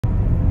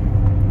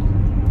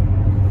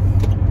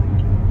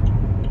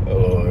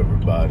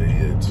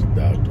it's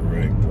Dr.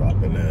 Rick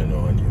dropping in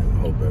on you.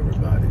 Hope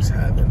everybody's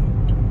having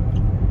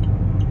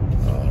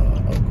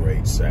a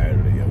great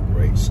Saturday, a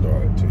great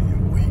start to your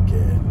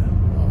weekend.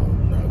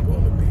 Not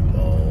going to be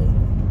long,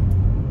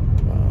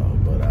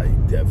 but I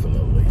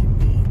definitely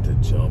need to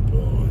jump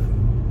on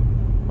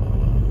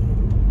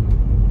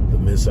the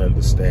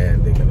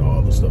misunderstanding and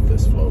all the stuff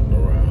that's floating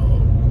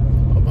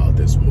around about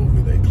this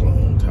movie they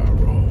cloned,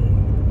 Tyrone,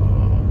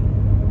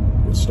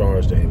 which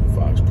stars Jamie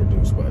Foxx,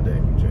 produced by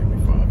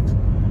Jamie Foxx.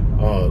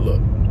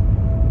 Look,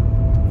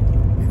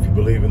 if you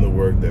believe in the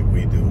work that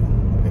we do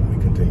and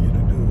we continue to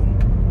do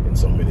in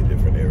so many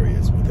different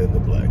areas within the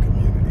Black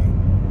community,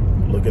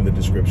 look in the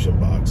description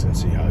box and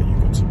see how you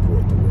can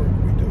support the work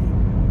we do.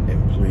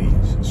 And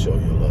please show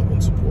your love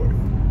and support.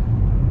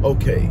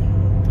 Okay,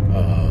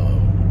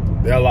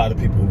 there are a lot of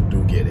people who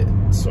do get it.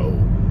 So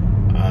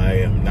I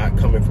am not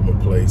coming from a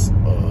place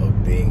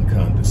of being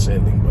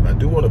condescending, but I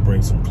do want to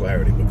bring some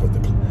clarity, because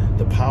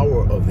the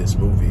power of this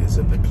movie is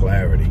in the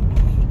clarity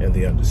and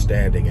the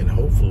understanding, and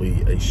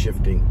hopefully a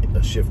shift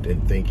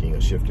in thinking,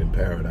 a shift in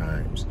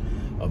paradigms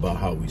about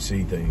how we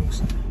see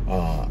things.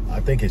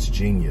 I think it's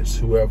genius.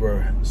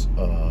 Whoever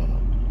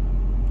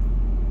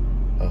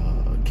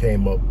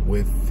came up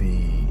with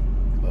the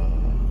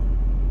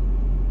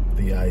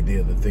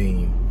idea, the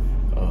theme,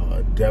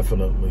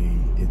 definitely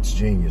it's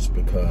genius,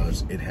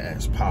 because it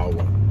has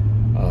power.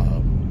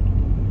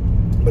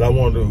 But I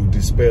want to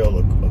dispel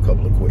a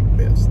couple of quick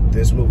myths.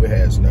 This movie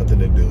has nothing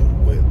to do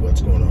with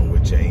what's going on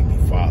with Jamie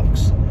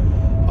Foxx.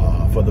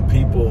 For the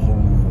people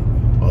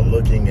who are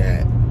looking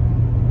at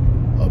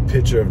a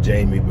picture of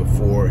Jamie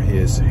before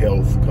his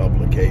health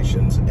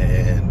complications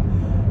and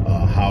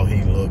how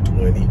he looked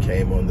when he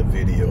came on the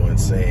video and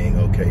saying,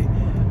 okay,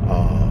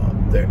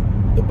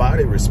 the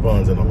body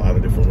responds in a lot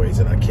of different ways,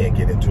 and I can't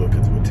get into it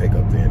because it would take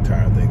up the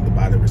entire thing. The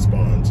body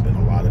responds in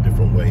a lot of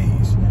different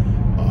ways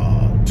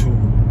to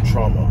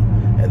trauma,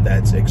 and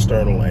that's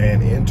external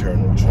and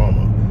internal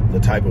trauma.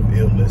 The type of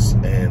illness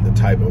and the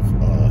type of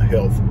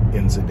health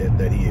incident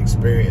that he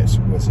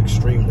experienced was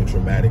extremely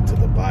traumatic to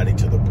the body,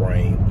 to the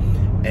brain,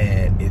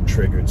 and it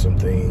triggered some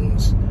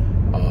things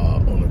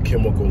on a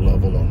chemical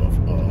level, on a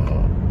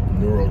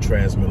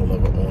neurotransmitter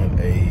level, on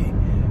a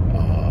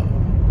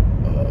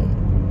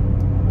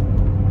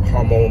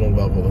hormonal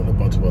level, and a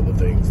bunch of other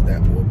things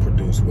that will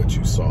produce what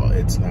you saw.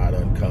 It's not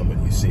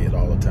uncommon. You see it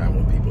all the time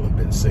when people have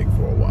been sick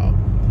for a while.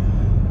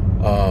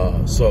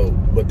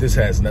 But this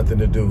has nothing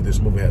to do, this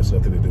movie has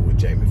nothing to do with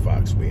Jamie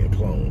Foxx being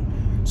cloned.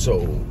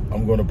 So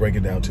I'm going to break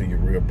it down to you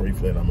real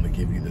briefly, and I'm going to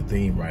give you the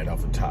theme right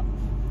off the top.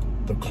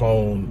 The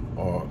clone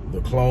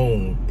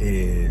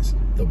is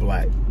the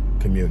Black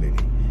community,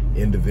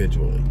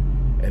 individually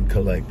and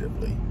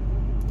collectively.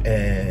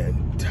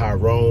 And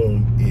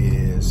Tyrone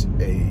is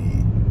a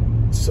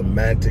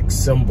semantic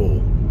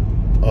symbol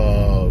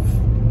of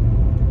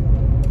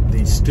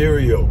the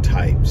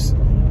stereotypes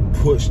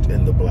pushed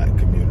in the Black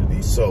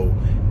community. So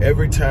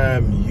every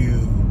time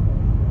you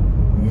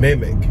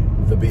mimic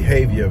the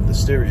behavior of the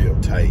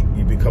stereotype,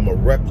 you become a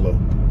replica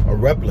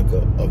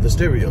of the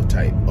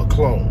stereotype, a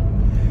clone.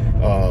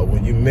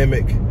 When you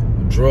mimic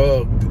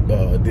drug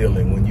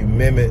dealing, when you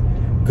mimic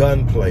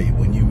gunplay,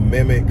 when you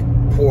mimic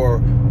poor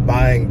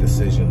buying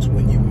decisions,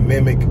 when you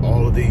mimic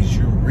all of these,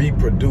 you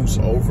reproduce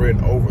over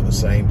and over the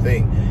same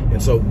thing.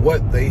 And so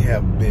what they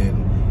have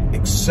been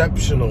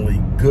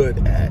exceptionally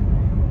good at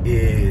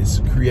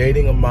is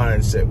creating a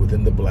mindset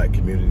within the Black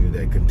community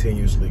that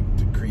continuously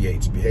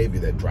creates behavior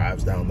that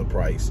drives down the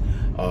price,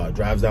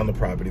 drives down the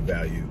property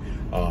value,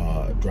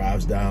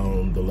 drives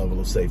down the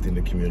level of safety in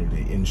the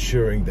community,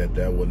 ensuring that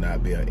there will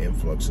not be an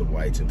influx of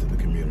whites into the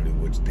community,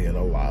 which then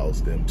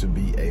allows them to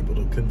be able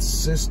to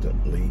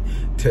consistently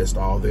test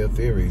all their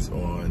theories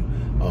on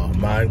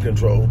mind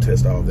control,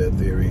 test all their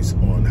theories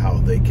on how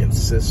they can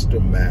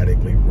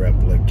systematically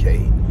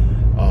replicate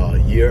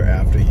year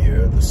after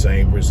year the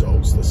same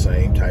results, the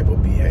same type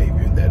of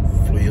behavior that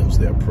fills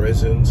their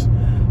prisons,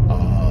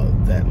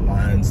 that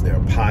lines their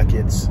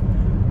pockets,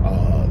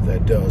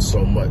 that does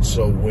so much.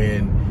 So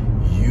when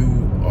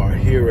you are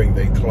hearing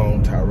they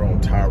clone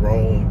Tyrone,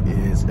 Tyrone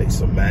is a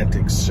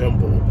semantic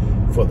symbol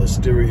for the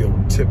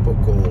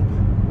stereotypical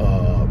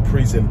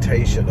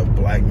presentation of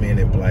Black men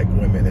and Black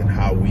women, and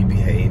how we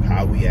behave,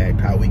 how we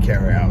act, how we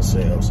carry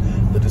ourselves,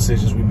 the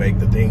decisions we make,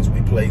 the things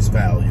we place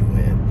value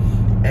in.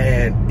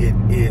 And it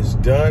is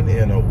done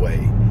in a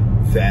way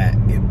that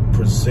it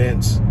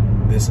presents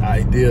this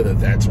idea that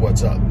that's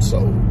what's up. So,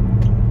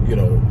 you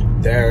know,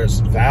 there's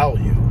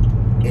value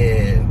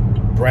in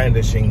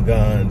brandishing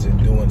guns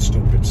and doing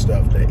stupid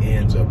stuff that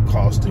ends up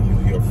costing you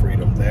your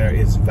freedom. There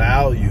is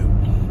value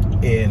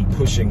in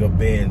pushing a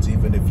Benz,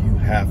 even if you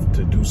have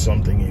to do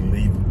something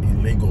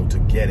illegal to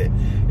get it.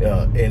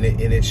 And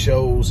it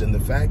shows in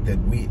the fact that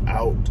we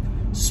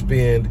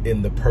outspend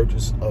in the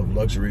purchase of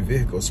luxury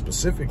vehicles,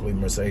 specifically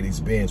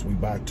Mercedes-Benz. We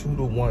buy 2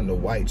 to 1 to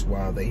whites,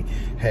 while they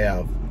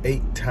have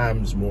 8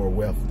 times more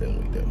wealth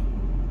than we do.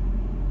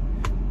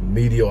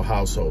 Median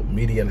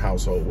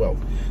household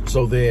wealth.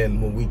 So then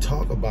when we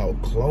talk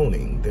about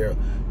cloning,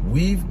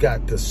 we've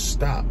got to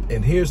stop.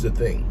 And here's the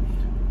thing.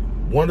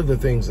 One of the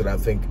things that I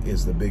think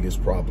is the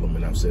biggest problem,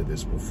 and I've said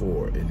this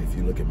before, and if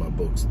you look at my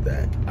books,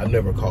 that I've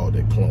never called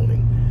it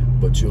cloning,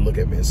 but you'll look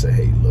at me and say,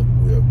 hey, look,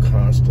 we're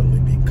constantly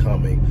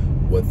becoming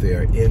what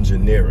they're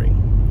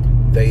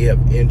engineering. They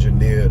have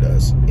engineered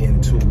us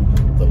into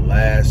the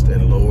last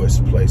and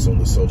lowest place on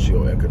the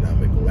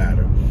socioeconomic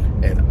ladder,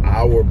 and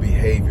our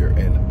behavior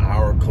and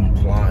our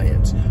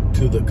compliance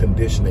to the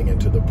conditioning and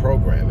to the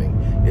programming,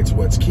 it's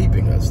what's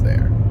keeping us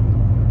there.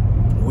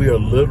 We are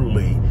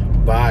literally,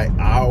 by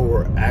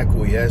our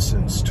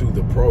acquiescence to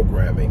the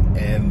programming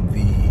and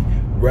the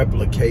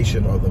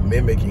replication or the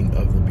mimicking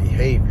of the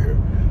behavior,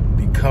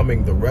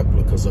 becoming the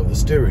replicas of the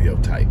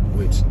stereotype,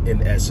 which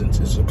in essence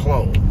is a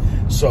clone.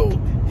 So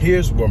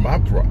here's where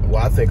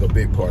I think a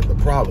big part of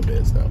the problem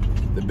is, though.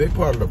 The big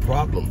part of the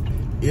problem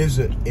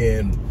isn't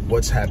in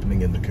what's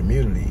happening in the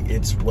community.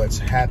 It's what's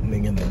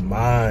happening in the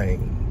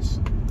minds.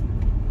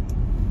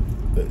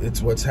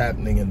 It's what's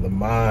happening in the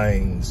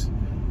minds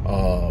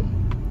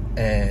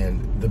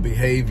and the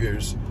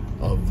behaviors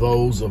of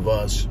those of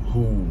us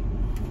who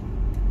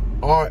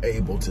are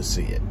able to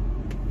see it.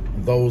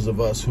 Those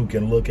of us who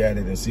can look at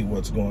it and see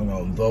what's going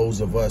on. Those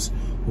of us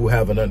who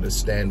have an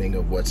understanding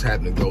of what's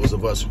happening. Those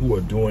of us who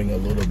are doing a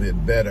little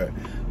bit better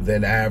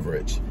than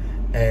average.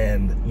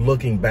 And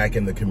looking back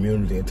in the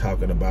community and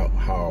talking about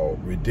how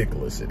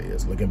ridiculous it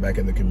is. Looking back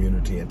in the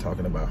community and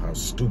talking about how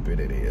stupid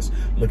it is.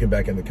 Looking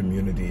back in the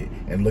community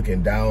and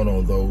looking down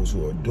on those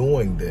who are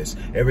doing this.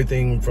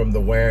 Everything from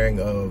the wearing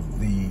of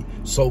the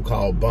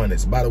so-called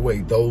bonnets. By the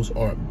way, those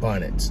aren't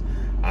bonnets.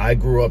 I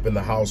grew up in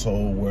the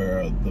household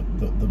where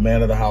the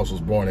man of the house was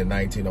born in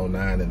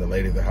 1909 and the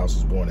lady of the house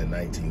was born in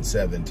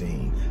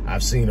 1917.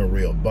 I've seen a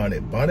real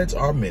bonnet. Bonnets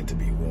are meant to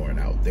be worn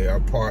out. They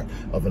are part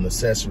of an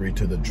accessory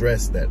to the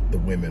dress that the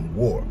women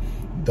wore.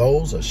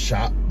 Those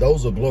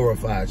are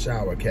glorified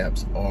shower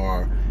caps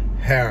or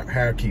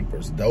hair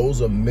keepers.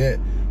 Those are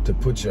meant to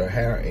put your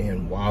hair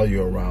in while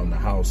you're around the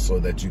house so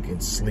that you can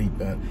sleep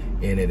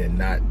in it and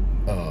not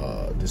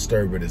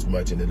disturb it as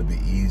much, and it'll be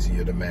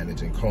easier to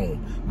manage and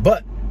comb.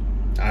 But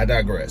I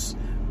digress.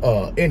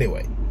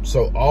 Anyway,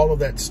 so all of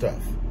that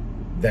stuff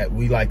that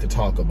we like to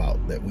talk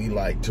about, that we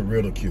like to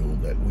ridicule,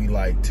 that we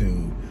like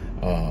to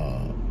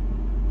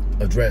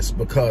address,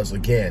 because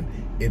again,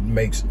 it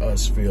makes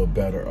us feel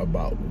better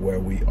about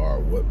where we are,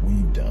 what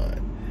we've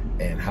done,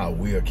 and how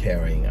we are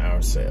carrying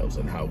ourselves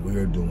and how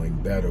we're doing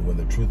better, when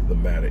the truth of the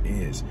matter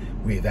is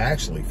we've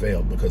actually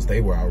failed because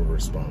they were our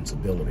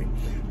responsibility.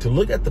 To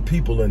look at the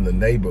people in the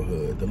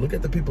neighborhood, to look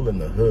at the people in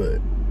the hood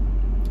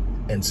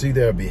and see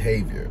their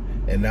behavior,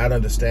 and not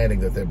understanding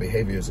that their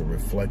behavior is a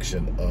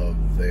reflection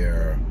of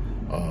their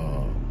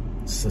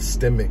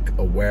systemic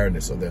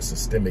awareness or their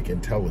systemic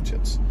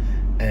intelligence,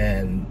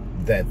 and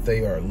that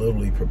they are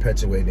literally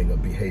perpetuating a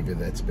behavior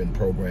that's been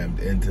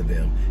programmed into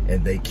them,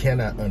 and they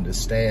cannot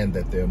understand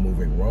that they're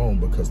moving wrong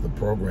because the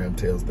program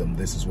tells them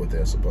this is what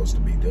they're supposed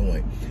to be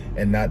doing,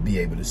 and not be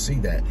able to see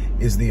that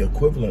is the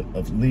equivalent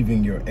of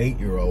leaving your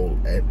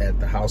 8-year-old at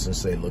the house and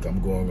say, look,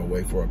 I'm going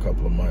away for a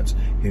couple of months.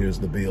 Here's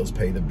the bills,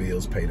 pay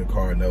the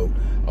car note,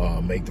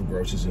 make the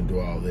groceries and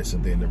do all this,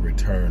 and then to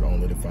return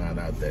only to find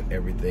out that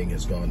everything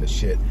has gone to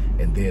shit,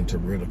 and then to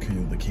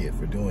ridicule the kid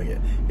for doing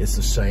it. It's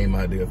the same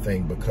idea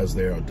thing. Because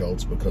they're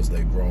adults, because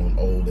they've grown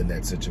old in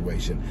that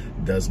situation,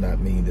 does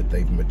not mean that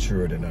they've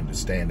matured in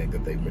understanding,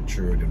 that they've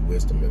matured in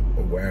wisdom and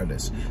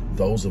awareness.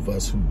 Those of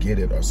us who get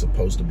it are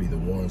supposed to be the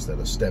ones that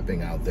are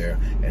stepping out there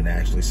and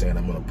actually saying,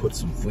 I'm going to put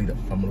some feet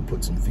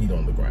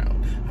on the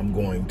ground. I'm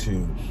going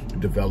to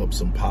develop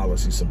some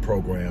policies, some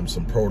programs,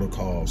 some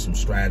protocols, some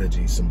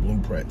strategies, some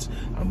blueprints.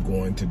 I'm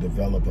going to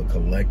develop a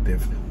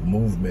collective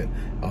movement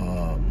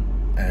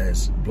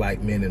as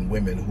black men and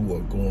women who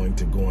are going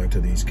to go into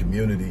these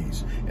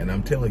communities. And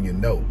I'm telling you,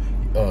 no,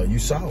 you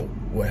saw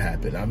what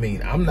happened. I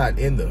mean, I'm not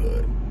in the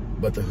hood,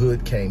 but the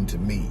hood came to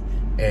me.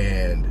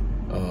 And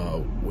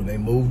when they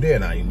moved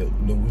in, I knew,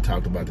 we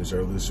talked about this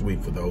earlier this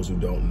week. For those who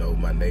don't know,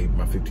 my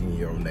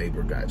 15-year-old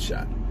neighbor got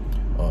shot.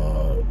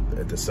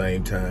 At the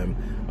same time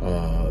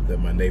that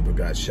my neighbor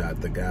got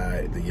shot,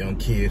 the young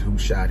kid who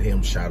shot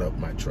him shot up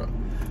my truck.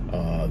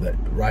 That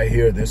right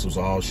here, this was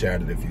all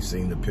shattered. If you've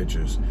seen the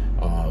pictures,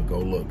 go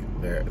look.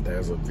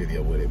 There's a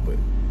video with it. But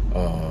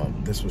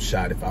this was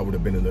shot. If I would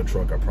have been in the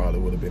truck, I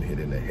probably would have been hit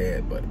in the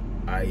head. But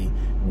I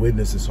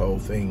witnessed this whole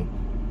thing.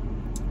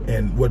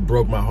 And what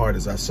broke my heart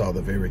is I saw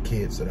the very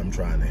kids that I'm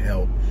trying to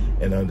help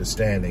and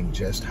understanding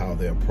just how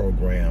they're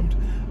programmed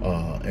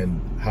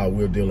and how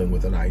we're dealing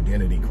with an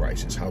identity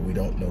crisis, how we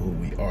don't know who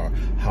we are,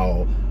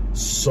 how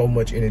so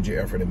much energy,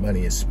 effort, and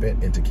money is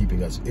spent into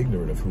keeping us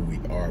ignorant of who we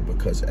are,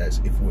 because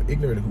if we're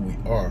ignorant of who we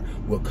are,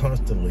 we're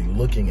constantly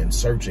looking and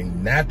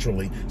searching,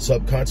 naturally,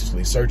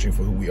 subconsciously searching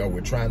for who we are.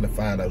 We're trying to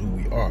find out who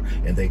we are,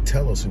 and they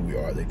tell us who we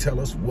are. They tell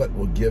us what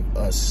will give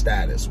us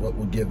status, what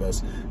will give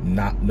us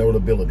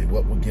notability,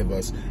 what will give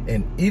us,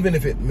 and even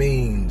if it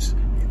means,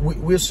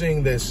 we're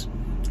seeing this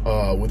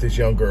with this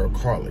young girl,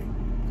 Carly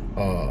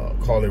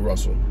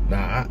Russell.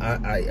 Now,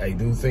 I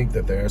do think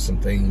that there are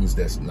some things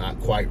that's not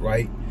quite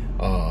right.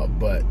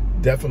 But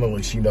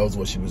definitely she knows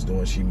what she was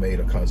doing. She made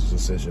a conscious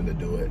decision to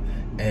do it.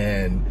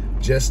 And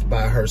just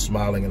by her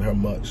smiling and her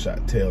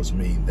mugshot tells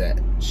me that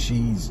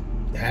she's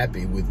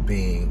happy with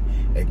being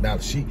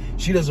acknowledged.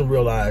 She doesn't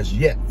realize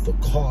yet the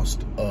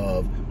cost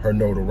of her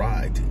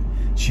notoriety.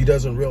 She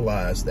doesn't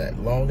realize that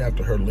long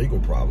after her legal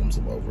problems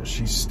are over,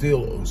 she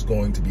still is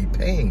going to be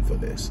paying for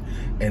this.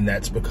 And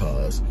that's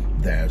because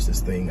there's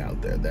this thing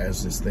out there.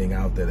 There's this thing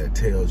out there that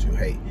tells you,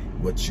 hey,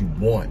 what you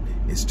want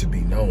is to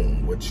be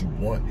known. What you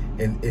want,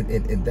 and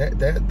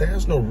that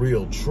there's no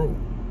real true.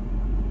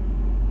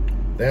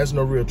 There's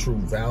no real true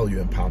value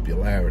in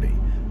popularity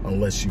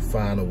unless you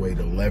find a way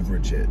to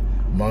leverage it,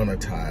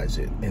 monetize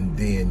it, and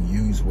then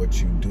use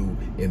what you do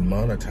in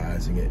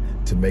monetizing it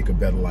to make a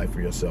better life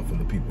for yourself and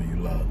the people you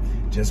love.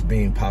 Just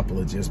being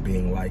popular, just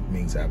being liked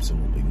means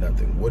absolutely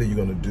nothing. What are you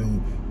going to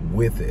do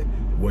with it?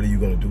 What are you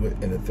going to do it?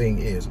 And the thing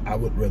is, I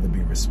would rather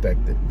be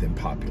respected than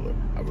popular.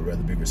 I would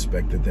rather be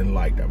respected than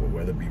liked. I would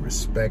rather be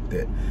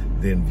respected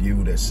than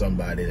viewed as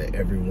somebody that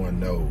everyone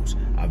knows.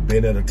 I've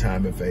been at a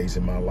time and phase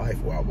in my life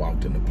where I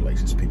walked into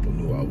places people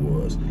knew I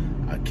was.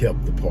 I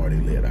kept the party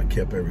lit. I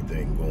kept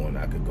everything going.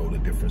 I could go to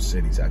different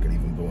cities. I could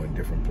even go in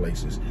different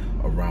places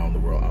around the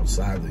world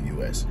outside the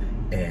U.S.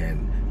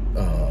 And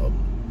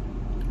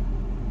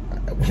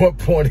at one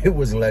point, it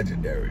was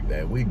legendary,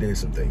 man. We did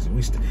some things.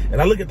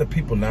 And I look at the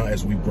people now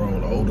as we've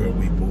grown older and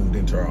we've moved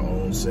into our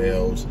own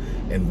selves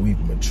and we've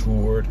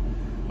matured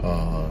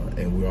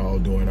and we're all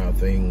doing our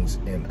things.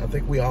 And I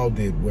think we all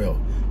did well.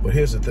 But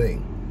here's the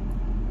thing.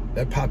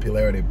 That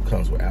popularity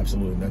comes with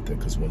absolutely nothing,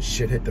 because when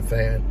shit hit the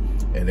fan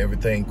and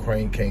everything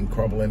came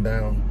crumbling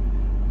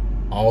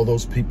down, all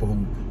those people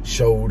who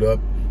showed up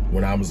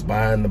when I was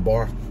buying the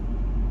bar,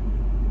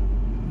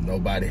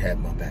 nobody had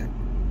my back.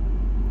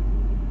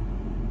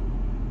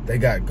 They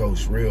got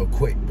ghost real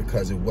quick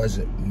because it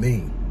wasn't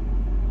me.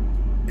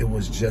 It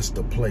was just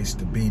a place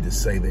to be, to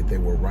say that they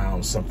were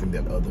around something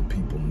that other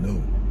people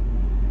knew.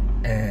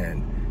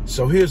 And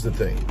so here's the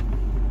thing.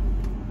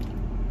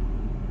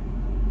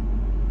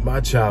 My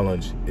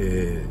challenge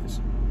is,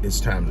 it's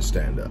time to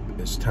stand up.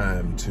 It's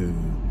time to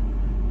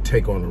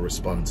take on the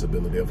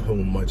responsibility of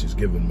whom much is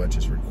given, much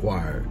is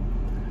required.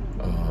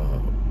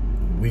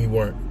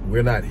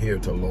 We're not here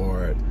to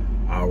laud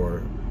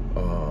our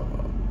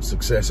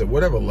success at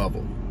whatever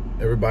level.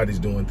 Everybody's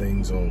doing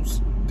things on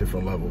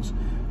different levels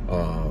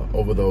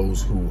over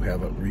those who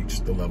haven't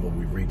reached the level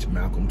we've reached.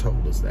 Malcolm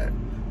told us that.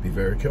 Be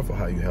very careful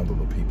how you handle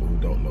the people who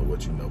don't know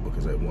what you know,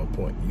 because at one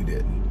point you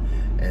didn't.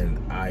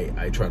 And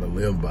I try to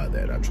live by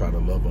that. I try to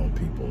love on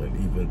people, and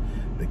even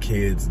the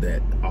kids,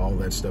 that all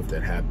that stuff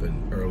that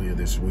happened earlier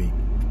this week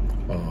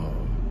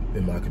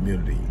in my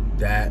community,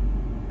 that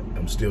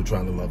I'm still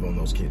trying to love on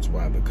those kids.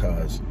 Why?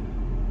 Because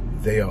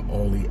they are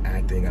only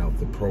acting out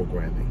the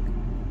programming,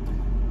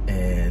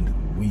 and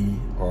we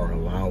are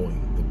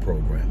allowing the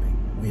programming.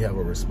 We have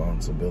a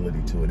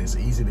responsibility to it. It's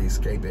easy to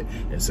escape it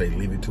and say,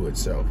 leave it to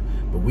itself.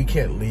 But we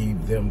can't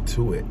leave them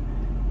to it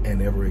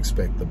and ever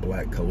expect the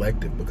black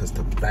collective, because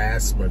the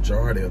vast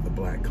majority of the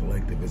black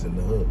collective is in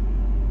the hood.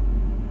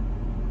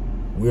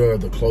 We are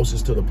the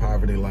closest to the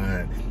poverty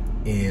line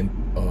in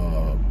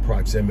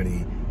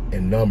proximity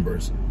and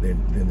numbers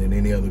than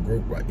any other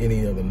group, right?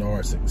 Any other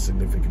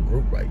significant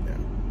group right now.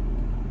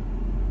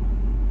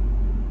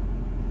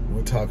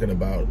 We're talking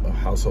about a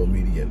household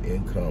median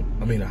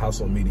a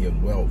household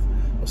median wealth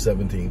of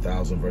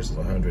 17,000 versus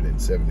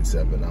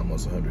 177,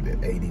 almost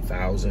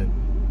 180,000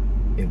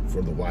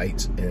 for the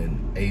whites,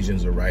 and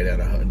Asians are right at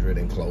 100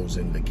 and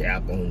closing the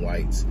gap on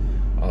whites.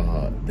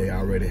 They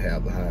already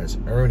have the highest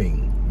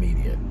earning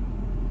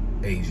median,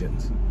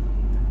 Asians,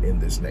 in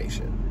this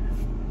nation.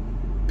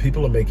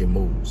 People are making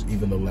moves.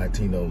 Even the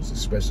Latinos,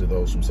 especially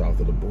those from south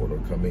of the border,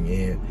 are coming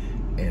in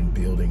and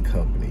building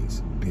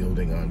companies,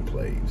 building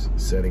enclaves,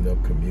 setting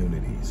up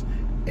communities,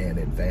 and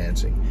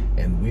advancing.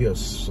 And we are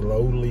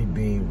slowly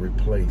being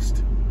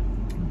replaced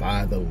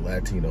by the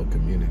Latino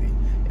community.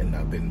 And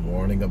I've been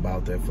warning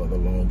about that for the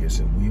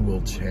longest, and we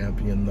will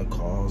champion the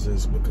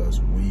causes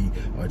because we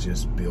are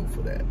just built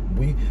for that.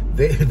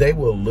 They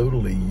will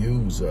literally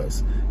use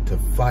us to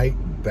fight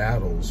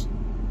battles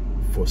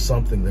for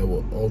something that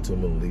will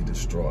ultimately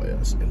destroy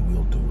us, and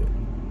we'll do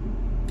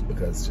it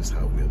because it's just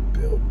how we're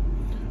built.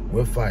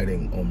 We're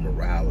fighting on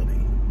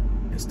morality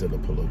instead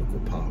of political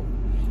power.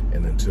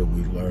 And until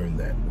we learn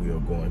that, we are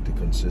going to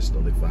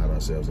consistently find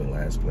ourselves in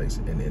last place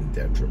and in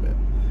detriment.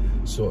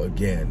 So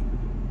again,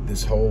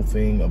 this whole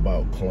thing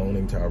about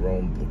cloning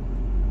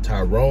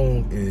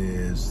Tyrone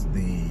is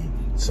the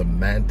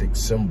semantic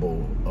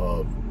symbol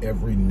of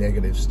every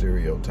negative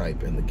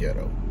stereotype in the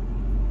ghetto.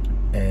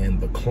 And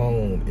the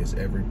clone is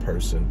every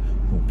person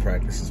who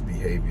practices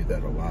behavior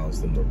that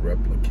allows them to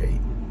replicate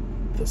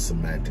the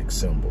semantic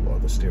symbol or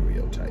the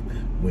stereotype.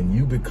 When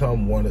you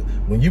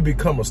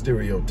become a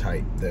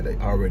stereotype that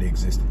already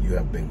existed, you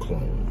have been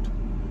cloned.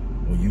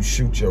 When you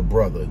shoot your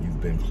brother,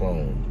 you've been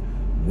cloned.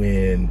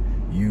 When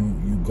you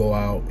go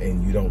out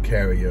and you don't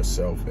carry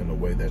yourself in a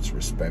way that's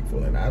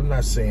respectful. And I'm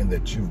not saying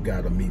that you've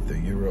got to meet the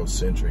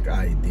Eurocentric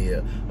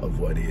idea of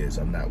what is.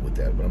 I'm not with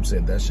that, but I'm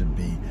saying that should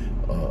be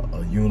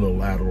a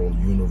unilateral,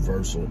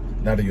 universal,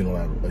 not a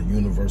unilateral, a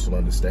universal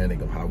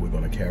understanding of how we're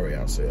going to carry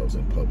ourselves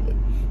in public.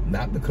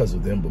 Not because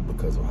of them, but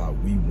because of how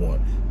we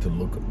want to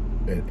look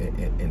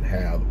and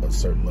have a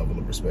certain level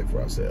of respect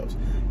for ourselves.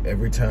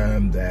 Every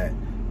time that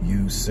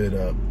you sit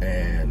up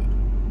and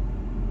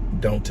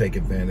don't take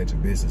advantage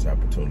of business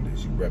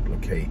opportunities, you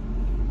replicate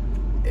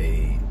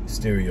a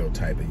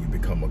stereotype and you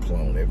become a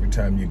clone. Every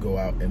time you go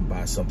out and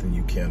buy something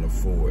you can't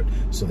afford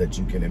so that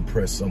you can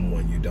impress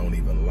someone you don't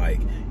even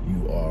like,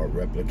 you are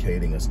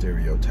replicating a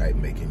stereotype,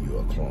 making you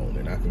a clone.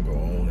 And I can go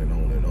on and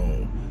on and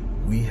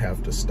on. We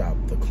have to stop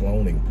the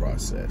cloning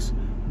process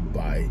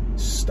by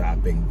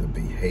stopping the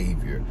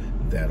behavior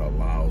that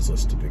allows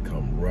us to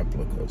become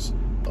replicas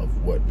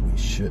of what we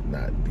should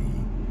not be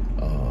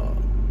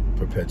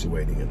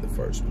perpetuating in the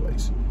first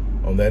place.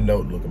 On that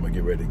note, look, I'm gonna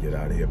get ready to get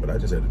out of here, but I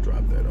just had to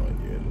drop that on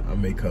you. And I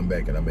may come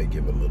back and I may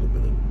give a little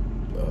bit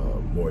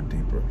of more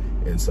deeper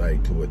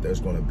insight to it.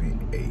 There's gonna be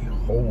a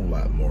whole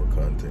lot more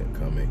content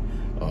coming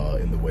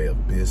in the way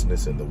of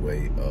business, in the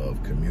way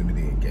of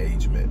community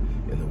engagement,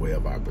 in the way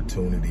of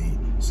opportunity.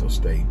 So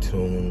stay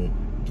tuned,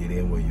 get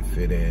in where you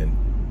fit in.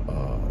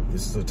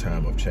 This is a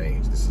time of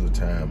change. This is a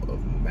time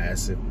of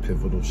massive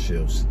pivotal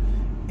shifts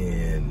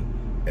in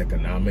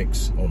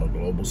economics on a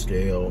global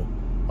scale,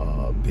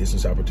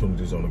 business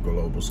opportunities on a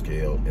global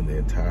scale, and the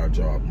entire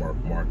job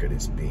market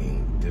is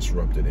being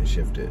disrupted and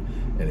shifted.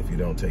 And if you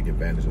don't take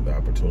advantage of the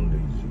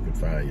opportunities, you can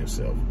find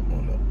yourself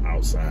on the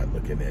outside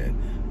looking in.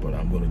 But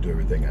I'm going to do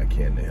everything I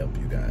can to help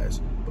you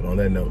guys. But on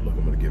that note, look,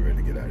 I'm going to get ready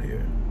to get out of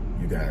here.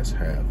 You guys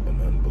have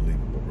an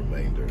unbelievable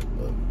remainder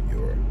of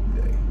your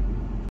day.